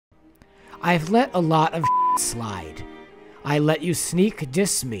I've let a lot of slide. I let you sneak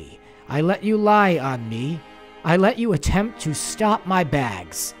diss me. I let you lie on me. I let you attempt to stop my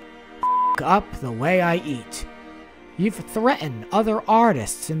bags. Up the way I eat. You've threatened other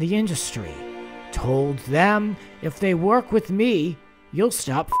artists in the industry. Told them if they work with me, you'll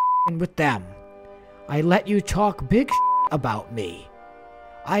stop with them. I let you talk big about me.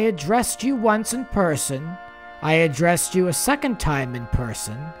 I addressed you once in person. I addressed you a second time in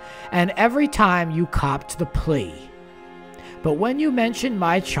person, and every time you copped the plea. But when you mentioned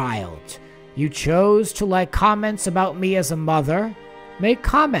my child, you chose to like comments about me as a mother, make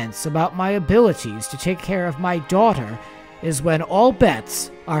comments about my abilities to take care of my daughter, is when all bets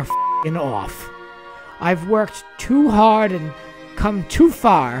are off. I've worked too hard and come too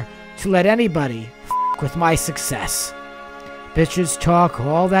far to let anybody with my success. Bitches talk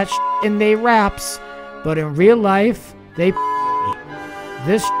all that in they raps, but in real life, they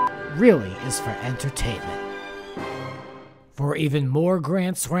This really is for entertainment. For even more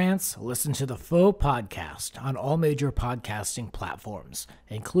Grant's Rants, listen to the Faux Podcast on all major podcasting platforms,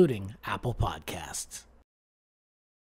 including Apple Podcasts.